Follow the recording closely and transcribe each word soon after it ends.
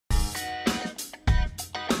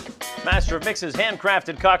Master of Mixes,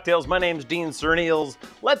 handcrafted cocktails. My name's Dean Serneels.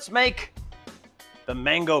 Let's make the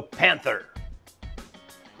Mango Panther.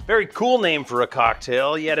 Very cool name for a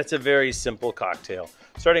cocktail, yet it's a very simple cocktail.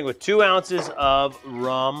 Starting with 2 ounces of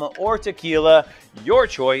rum or tequila, your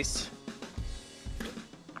choice,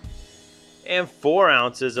 and 4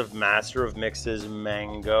 ounces of Master of Mixes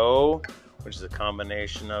mango, which is a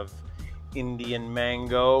combination of Indian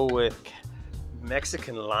mango with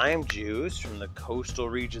Mexican lime juice from the coastal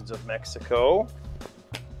regions of Mexico.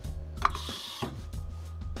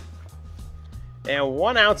 And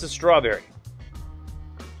 1 ounce of strawberry.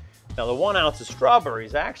 Now the 1 ounce of strawberry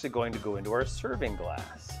is actually going to go into our serving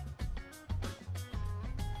glass.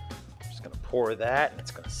 I'm just going to pour that, and it's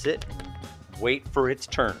going to sit and wait for its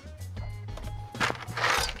turn.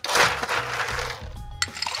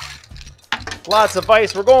 Lots of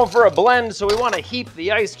ice. We're going for a blend, so we want to heap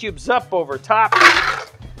the ice cubes up over top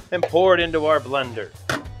and pour it into our blender.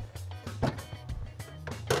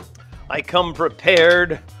 I come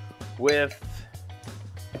prepared with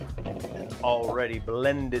an already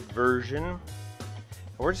blended version.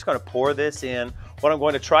 We're just going to pour this in. What I'm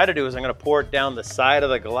going to try to do is I'm going to pour it down the side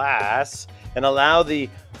of the glass and allow the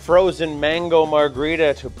frozen mango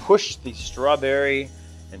margarita to push the strawberry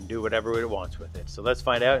and do whatever it wants with it. So let's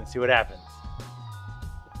find out and see what happens.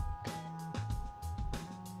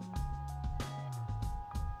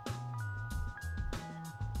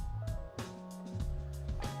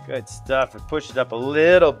 Good stuff. And push it up a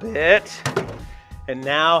little bit. And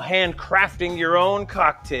now, handcrafting your own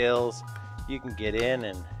cocktails, you can get in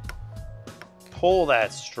and pull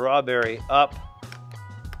that strawberry up.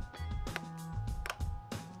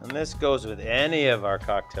 And this goes with any of our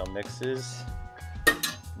cocktail mixes.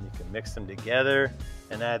 You can mix them together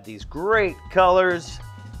and add these great colors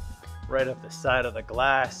right up the side of the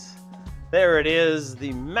glass. There it is,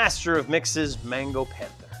 the Master of Mixes Mango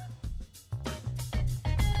Panther.